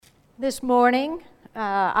This morning,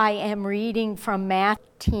 I am reading from Matthew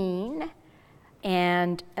 18,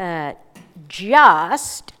 and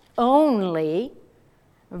just only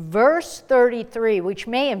verse 33, which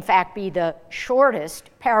may in fact be the shortest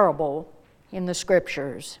parable in the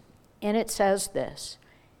Scriptures. And it says this: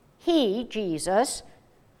 He, Jesus,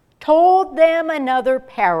 told them another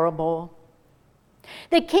parable.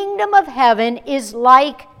 The kingdom of heaven is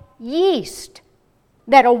like yeast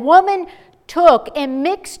that a woman took and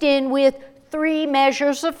mixed in with 3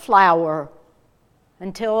 measures of flour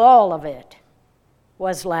until all of it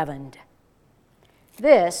was leavened.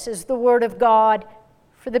 This is the word of God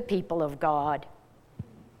for the people of God.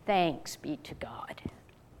 Thanks be to God.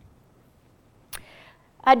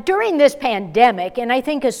 During this pandemic, and I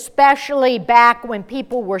think especially back when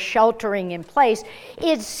people were sheltering in place,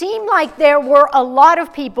 it seemed like there were a lot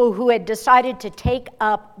of people who had decided to take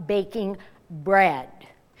up baking bread.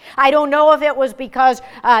 I don't know if it was because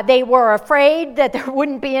they were afraid that there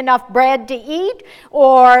wouldn't be enough bread to eat,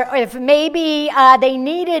 or if maybe they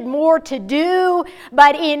needed more to do,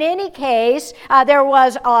 but in any case, there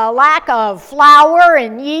was a lack of flour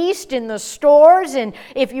and yeast in the stores, and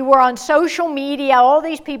if you were on social media, all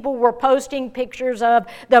these people were posting pictures of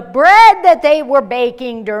the bread that they were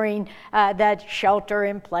baking during that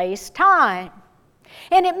shelter-in-place time.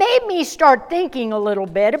 And it made me start thinking a little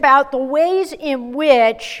bit about the ways in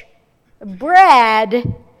which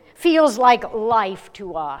bread feels like life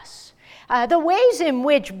to us. The ways in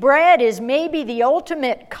which bread is maybe the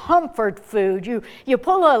ultimate comfort food. You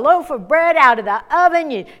pull a loaf of bread out of the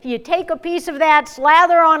oven, you take a piece of that,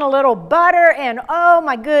 slather on a little butter, and oh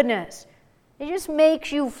my goodness, it just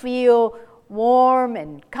makes you feel warm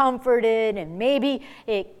and comforted, and maybe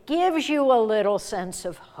it gives you a little sense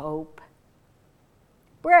of hope.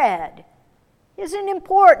 Bread is an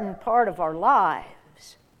important part of our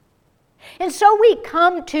lives. And so we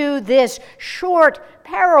come to this short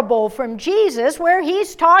parable from Jesus where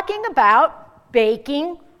he's talking about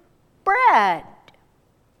baking bread.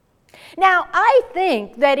 Now, I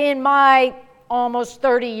think that in my almost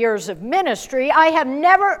 30 years of ministry, I have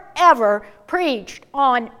never ever preached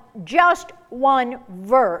on just one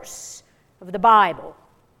verse of the Bible.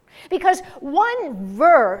 Because one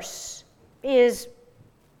verse is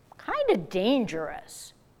kind of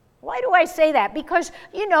dangerous. Why do I say that? Because,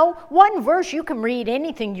 one verse, you can read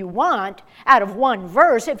anything you want out of one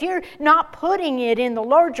verse. If you're not putting it in the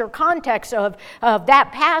larger context of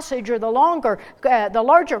that passage or the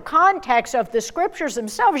larger context of the Scriptures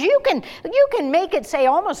themselves, you can make it say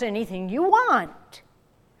almost anything you want.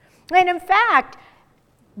 And in fact,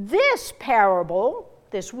 this parable,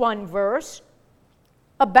 this one verse,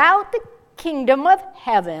 about the kingdom of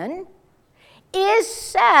heaven is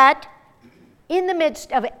set in the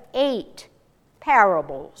midst of 8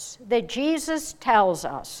 parables that Jesus tells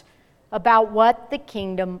us about what the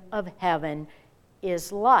kingdom of heaven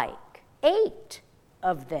is like. 8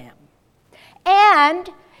 of them. And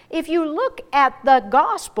if you look at the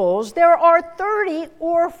Gospels, there are 30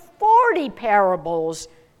 or 40 parables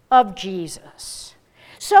of Jesus.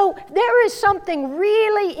 So there is something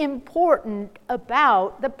really important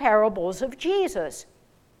about the parables of Jesus.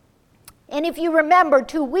 And if you remember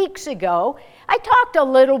 2 weeks ago, I talked a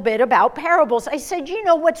little bit about parables. I said,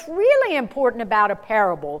 what's really important about a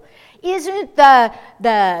parable isn't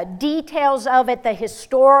the details of it, the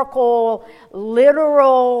historical,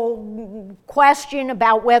 literal question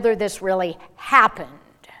about whether this really happened,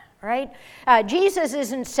 right? Jesus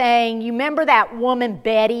isn't saying, you remember that woman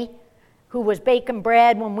Betty who was baking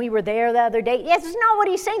bread when we were there the other day? That's not what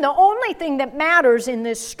he's saying. The only thing that matters in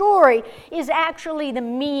this story is actually the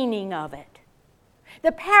meaning of it.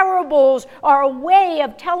 The parables are a way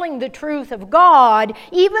of telling the truth of God,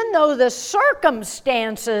 even though the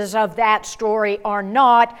circumstances of that story are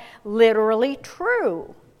not literally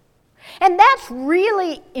true. And that's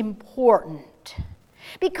really important,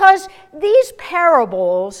 because these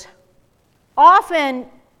parables often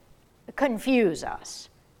confuse us.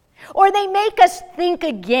 Or they make us think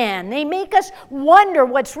again. They make us wonder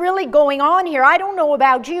what's really going on here. I don't know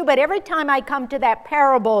about you, but every time I come to that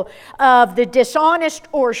parable of the dishonest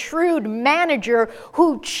or shrewd manager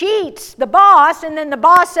who cheats the boss, and then the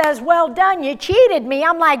boss says, well done, you cheated me,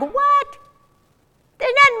 I'm like, what?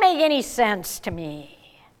 That doesn't make any sense to me.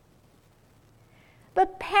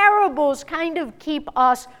 But parables kind of keep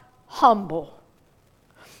us humble.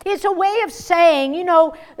 It's a way of saying,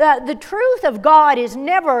 the truth of God is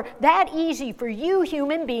never that easy for you,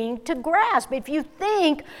 human being, to grasp. If you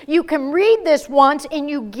think you can read this once and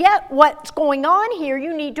you get what's going on here,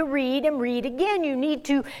 you need to read and read again. You need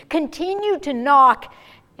to continue to knock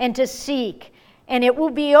and to seek and it will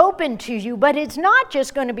be open to you, but it's not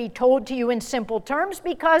just going to be told to you in simple terms,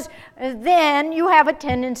 because then you have a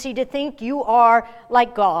tendency to think you are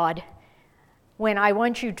like God, when I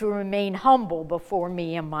want you to remain humble before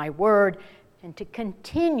me and my word and to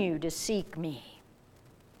continue to seek me.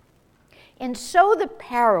 And so the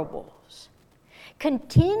parables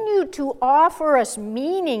continue to offer us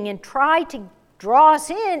meaning and try to draw us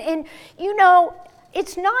in. And you know,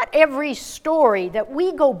 it's not every story that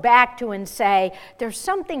we go back to and say, there's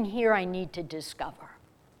something here I need to discover.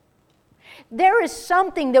 There is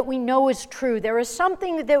something that we know is true. There is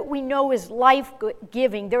something that we know is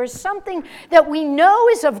life-giving. There is something that we know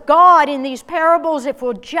is of God in these parables if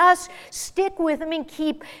we'll just stick with them and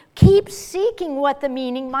keep seeking what the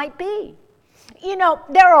meaning might be. You know,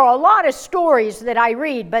 there are a lot of stories that I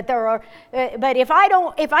read, but if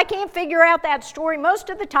I can't figure out that story, most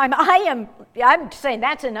of the time I'm saying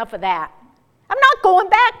that's enough of that. I'm not going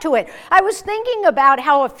back to it. I was thinking about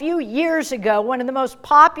how a few years ago, one of the most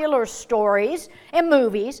popular stories and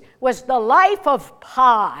movies was The Life of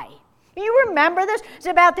Pi. You remember this? It's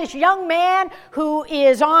about this young man who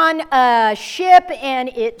is on a ship and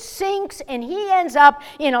it sinks, and he ends up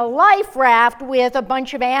in a life raft with a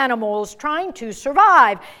bunch of animals trying to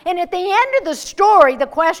survive. And at the end of the story, the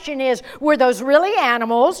question is, were those really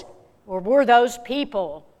animals or were those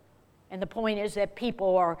people? And the point is that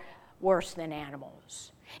people are worse than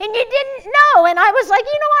animals. And you didn't know, and I was like,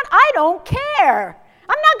 you know what? I don't care.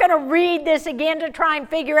 I'm not going to read this again to try and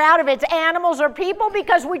figure out if it's animals or people,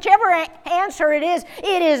 because whichever answer it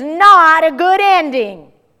is not a good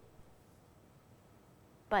ending.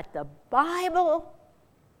 But the Bible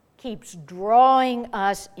keeps drawing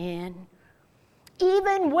us in.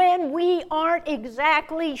 Even when we aren't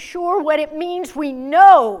exactly sure what it means, we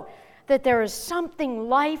know that there is something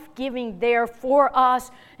life-giving there for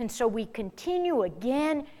us, and so we continue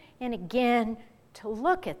again and again to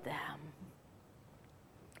look at them.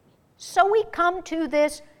 So we come to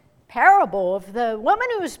this parable of the woman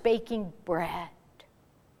who's baking bread.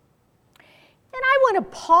 And I want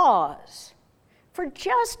to pause for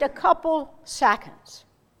just a couple seconds.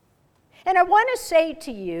 And I want to say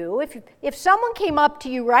to you, if someone came up to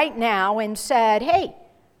you right now and said, hey,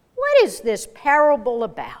 what is this parable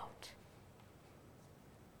about?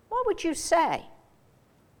 What would you say?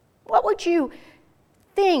 What would you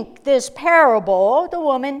think this parable, the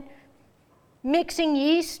woman mixing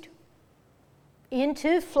yeast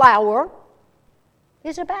into flour,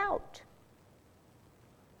 is about?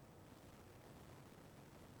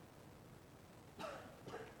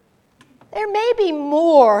 There may be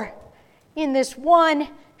more in this one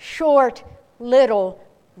short little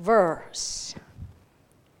verse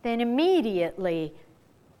than immediately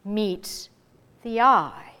meets the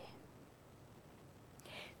eye.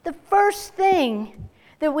 The first thing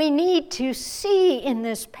that we need to see in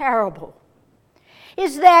this parable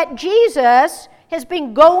is that Jesus has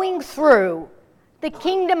been going through. The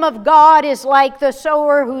kingdom of God is like the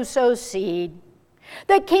sower who sows seed.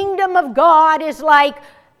 The kingdom of God is like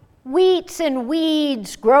wheats and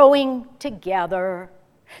weeds growing together.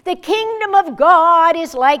 The kingdom of God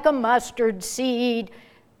is like a mustard seed.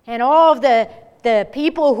 And all of the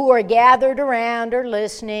people who are gathered around are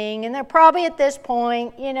listening, and they're probably at this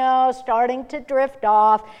point, starting to drift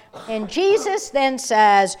off. And Jesus then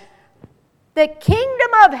says, the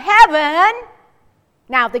kingdom of heaven.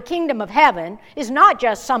 Now, the kingdom of heaven is not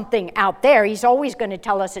just something out there. He's always going to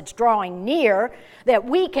tell us it's drawing near, that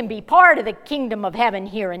we can be part of the kingdom of heaven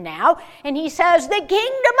here and now. And he says, the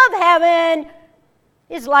kingdom of heaven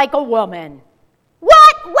is like a woman.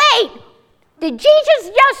 What? Wait! Did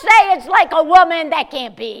Jesus just say it's like a woman? That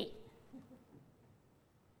can't be.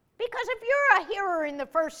 Because if you're a hearer in the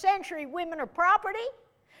first century, women are property.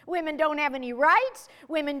 Women don't have any rights.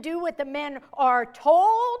 Women do what the men are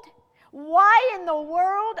told. Why in the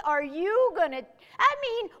world are you going to...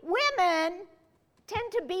 women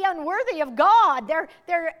tend to be unworthy of God. They're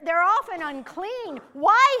often unclean.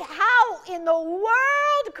 Why? How in the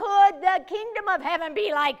world could the kingdom of heaven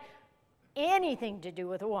be like anything to do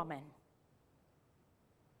with a woman?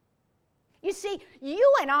 You see,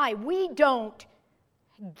 you and I, we don't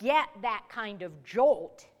get that kind of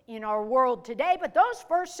jolt in our world today, but those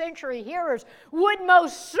first century hearers would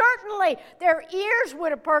most certainly, their ears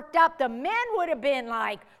would have perked up. The men would have been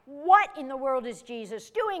like, what in the world is Jesus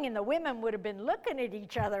doing? And the women would have been looking at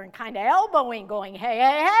each other and kind of elbowing, going,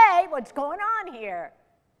 hey, what's going on here?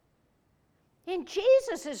 And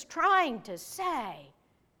Jesus is trying to say,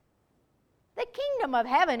 the kingdom of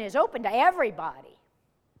heaven is open to everybody.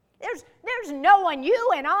 There's no one,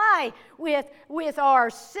 you and I, with our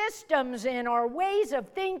systems and our ways of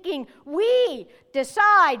thinking, we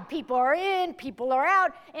decide people are in, people are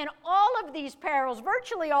out, and all of these parables,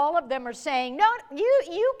 virtually all of them are saying, no,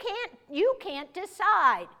 you can't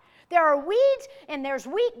decide. There are weeds and there's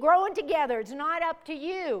wheat growing together. It's not up to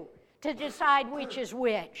you to decide which is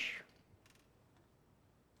which.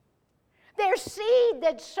 There's seed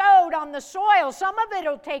that's sowed on the soil. Some of it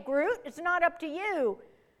will take root. It's not up to you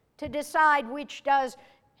to decide which does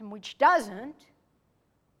and which doesn't.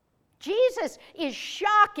 Jesus is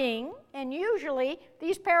shocking, and usually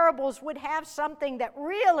these parables would have something that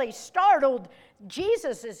really startled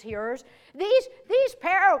Jesus' hearers. These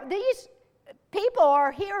people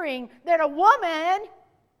are hearing that a woman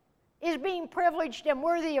is being privileged and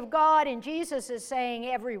worthy of God, and Jesus is saying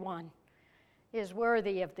everyone is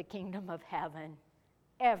worthy of the kingdom of heaven.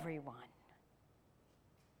 Everyone.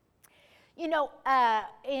 You know,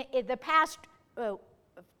 in the past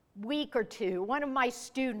week or two, one of my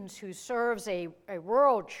students who serves a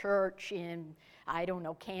rural church in, I don't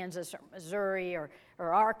know, Kansas or Missouri or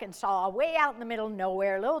Arkansas, way out in the middle of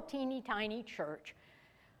nowhere, a little teeny tiny church.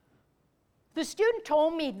 The student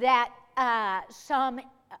told me that some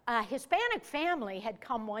Hispanic family had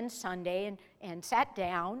come one Sunday and sat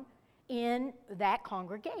down in that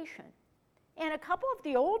congregation. And a couple of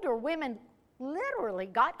the older women literally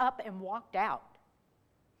got up and walked out.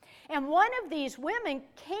 And one of these women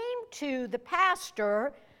came to the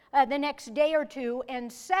pastor the next day or two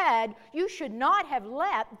and said, you should not have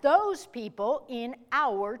let those people in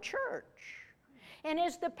our church. And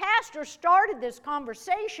as the pastor started this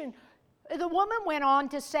conversation, the woman went on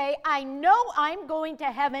to say, I know I'm going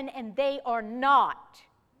to heaven and they are not.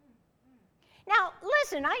 Now,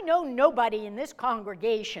 listen, I know nobody in this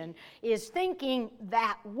congregation is thinking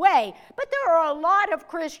that way, but there are a lot of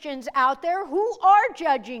Christians out there who are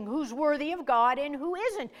judging who's worthy of God and who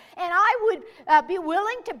isn't. And I would be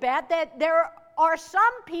willing to bet that there are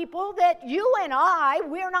some people that you and I,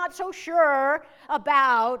 we're not so sure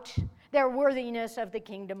about their worthiness of the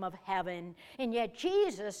kingdom of heaven. And yet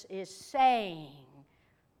Jesus is saying,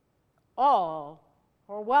 all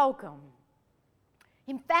are welcome.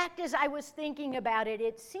 In fact, as I was thinking about it,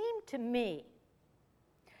 it seemed to me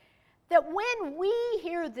that when we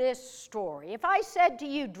hear this story, if I said to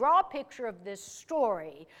you, draw a picture of this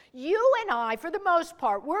story, you and I, for the most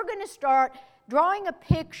part, we're going to start drawing a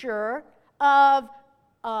picture of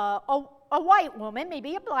a white woman,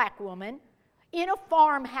 maybe a black woman, in a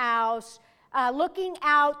farmhouse, looking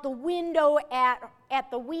out the window at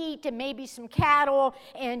the wheat and maybe some cattle,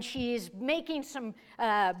 and she's making some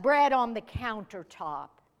bread on the countertop.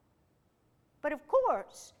 But of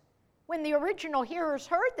course, when the original hearers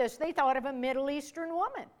heard this, they thought of a Middle Eastern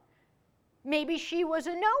woman. Maybe she was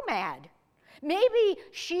a nomad. Maybe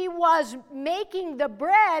she was making the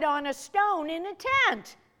bread on a stone in a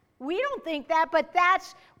tent. We don't think that, but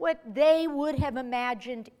that's what they would have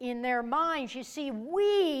imagined in their minds. You see,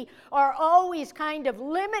 we are always kind of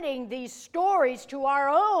limiting these stories to our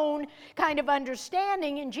own kind of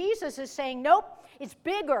understanding, and Jesus is saying, nope, it's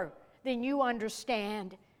bigger than you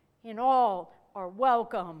understand, and all are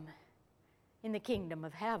welcome in the kingdom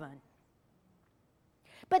of heaven.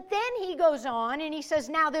 But then he goes on and he says,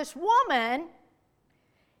 now this woman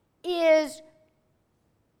is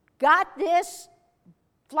got this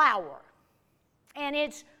flour, and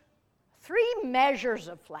it's 3 measures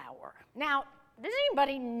of flour. Now, does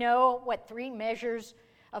anybody know what 3 measures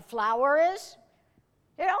of flour is?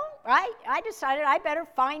 You know, right? I decided I better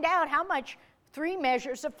find out how much 3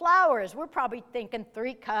 measures of flour is. We're probably thinking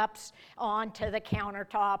 3 cups onto the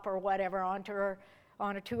countertop or whatever, onto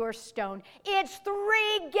her stone. It's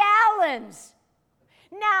 3 gallons.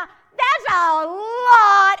 Now, that's a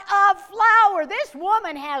lot of flour. This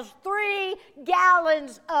woman has 3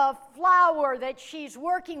 gallons of flour that she's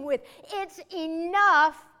working with. It's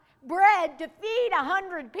enough bread to feed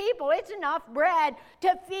 100 people. It's enough bread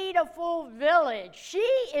to feed a full village. She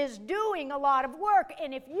is doing a lot of work.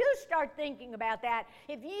 And if you start thinking about that,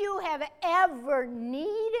 if you have ever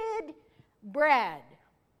needed bread,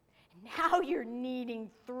 now you're needing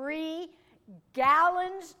 3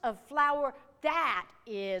 gallons of flour, that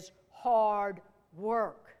is hard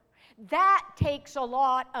work. That takes a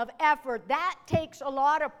lot of effort. That takes a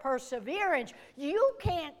lot of perseverance. You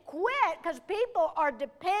can't quit because people are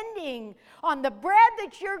depending on the bread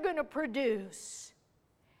that you're going to produce.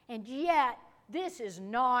 And yet, this is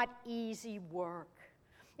not easy work.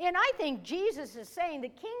 And I think Jesus is saying the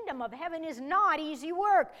kingdom of heaven is not easy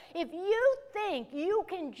work. If you think you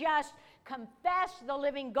can just confess the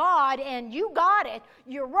living God and you got it,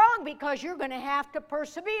 you're wrong, because you're going to have to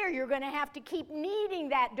persevere. You're going to have to keep kneading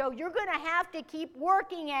that dough. You're going to have to keep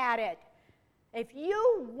working at it. If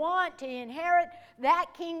you want to inherit that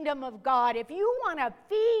kingdom of God, if you want to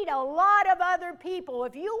feed a lot of other people,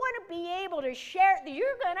 if you want to be able to share,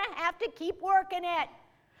 you're going to have to keep working it.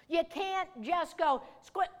 You can't just go,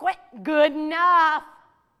 squit, quit, good enough.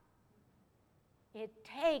 It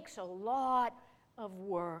takes a lot of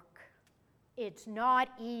work. It's not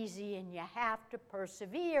easy, and you have to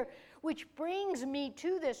persevere, which brings me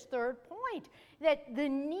to this third point, that the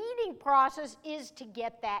kneading process is to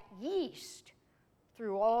get that yeast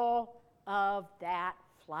through all of that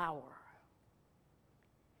flour.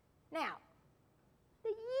 Now,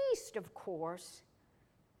 the yeast, of course,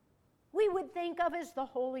 we would think of as the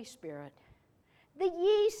Holy Spirit. The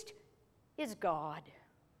yeast is God.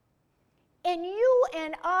 And you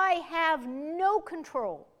and I have no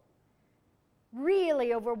control,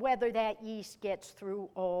 really, over whether that yeast gets through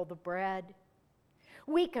all the bread.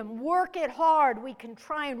 We can work it hard. We can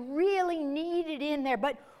try and really knead it in there.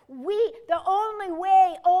 But the only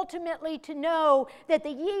way ultimately to know that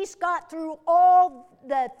the yeast got through all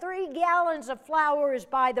the 3 gallons of flour is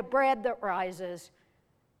by the bread that rises.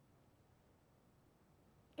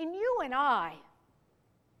 And you and I,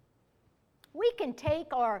 we can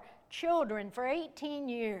take our children for 18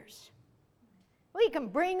 years. We can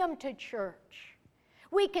bring them to church.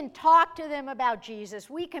 We can talk to them about Jesus.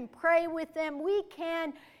 We can pray with them. We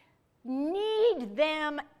can knead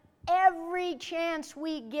them every chance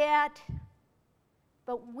we get,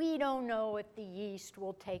 but we don't know if the yeast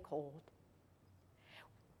will take hold.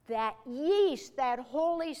 That yeast, that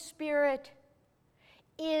Holy Spirit,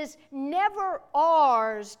 is never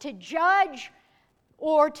ours to judge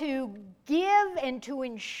or to give and to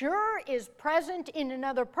ensure is present in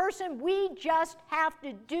another person. We just have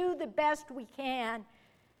to do the best we can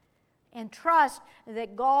and trust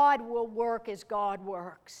that God will work as God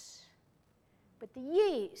works. But the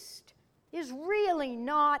yeast is really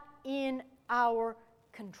not in our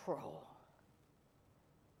control.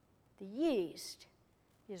 The yeast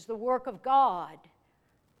is the work of God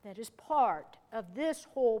that is part of this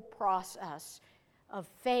whole process of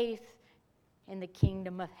faith in the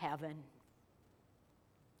kingdom of heaven.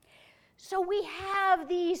 So we have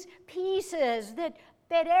these pieces that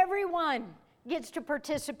everyone gets to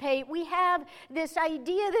participate. We have this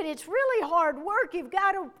idea that it's really hard work. You've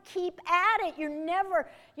got to keep at it. You're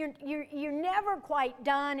never quite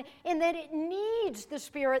done, and that it needs the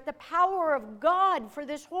Spirit, the power of God, for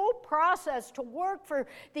this whole process to work, for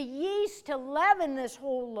the yeast to leaven this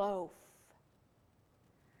whole loaf.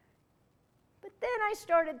 But then I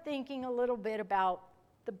started thinking a little bit about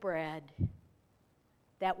the bread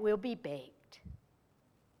that will be baked.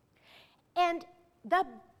 And the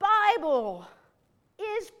Bible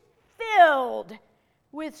is filled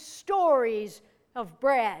with stories of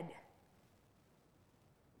bread.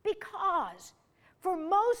 Because for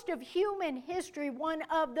most of human history, one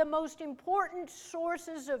of the most important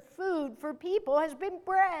sources of food for people has been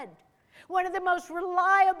bread. One of the most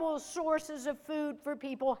reliable sources of food for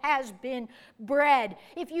people has been bread.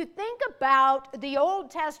 If you think about the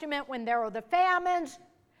Old Testament, when there were the famines,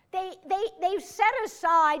 they set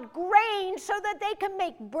aside grain so that they can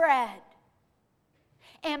make bread.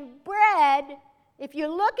 And bread, if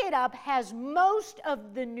you look it up, has most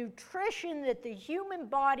of the nutrition that the human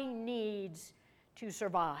body needs to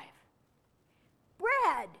survive.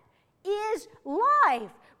 Bread is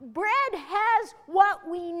life. Bread has what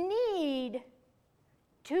we need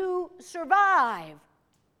to survive.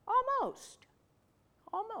 Almost.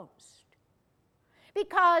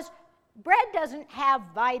 Because bread doesn't have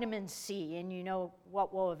vitamin C, and you know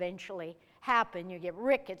what will eventually happen. You get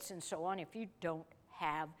rickets and so on if you don't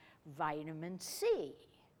have vitamin C.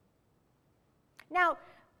 Now,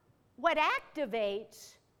 what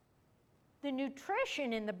activates the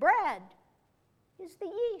nutrition in the bread is the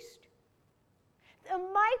yeast. The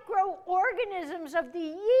microorganisms of the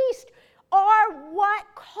yeast are what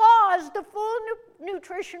cause the full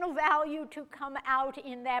nutritional value to come out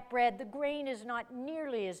in that bread. The grain is not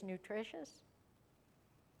nearly as nutritious.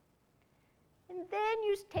 And then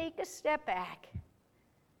you take a step back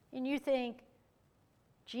and you think,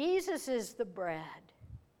 Jesus is the bread,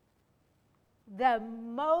 the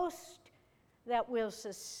most that will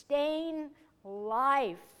sustain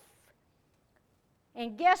life.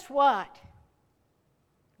 And guess what?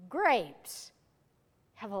 Grapes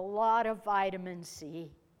have a lot of vitamin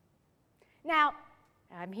C. Now,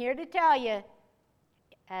 I'm here to tell you,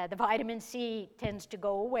 the vitamin C tends to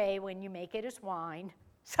go away when you make it as wine.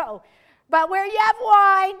 But where you have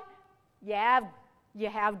wine, you have you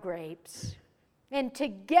have grapes. And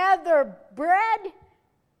together, bread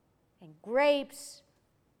and grapes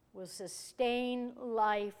will sustain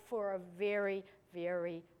life for a very,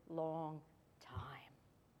 very long time.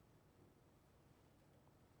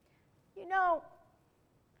 You know,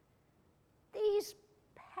 these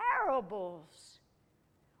parables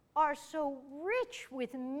are so rich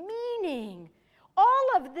with meaning. All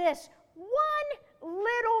of this, one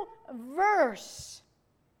little verse.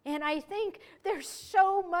 And I think there's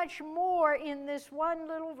so much more in this one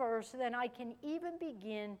little verse than I can even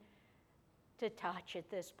begin to touch at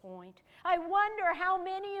this point. I wonder how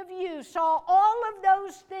many of you saw all of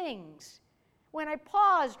those things when I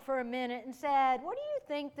paused for a minute and said, what do you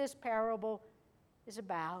think this parable is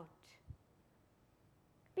about?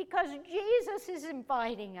 Because Jesus is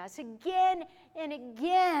inviting us again and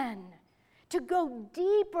again to go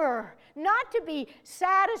deeper, not to be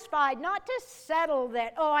satisfied, not to settle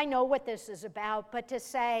that, oh, I know what this is about, but to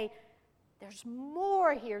say, there's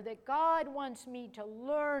more here that God wants me to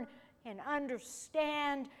learn and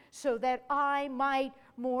understand so that I might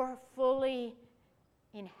more fully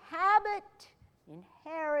inherit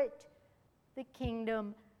the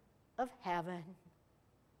kingdom of heaven.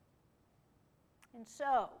 And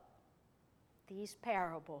so, these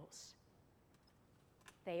parables,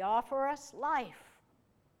 they offer us life.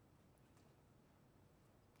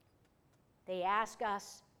 They ask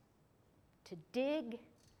us to dig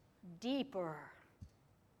deeper,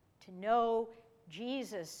 to know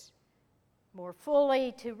Jesus more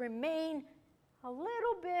fully, to remain a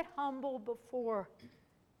little bit humble before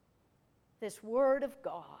this Word of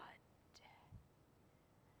God,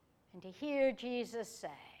 and to hear Jesus say,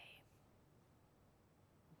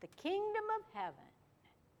 the kingdom of heaven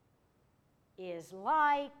is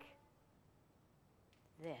like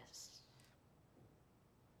this.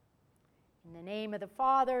 In the name of the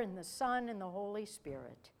Father, and the Son, and the Holy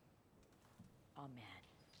Spirit. Amen.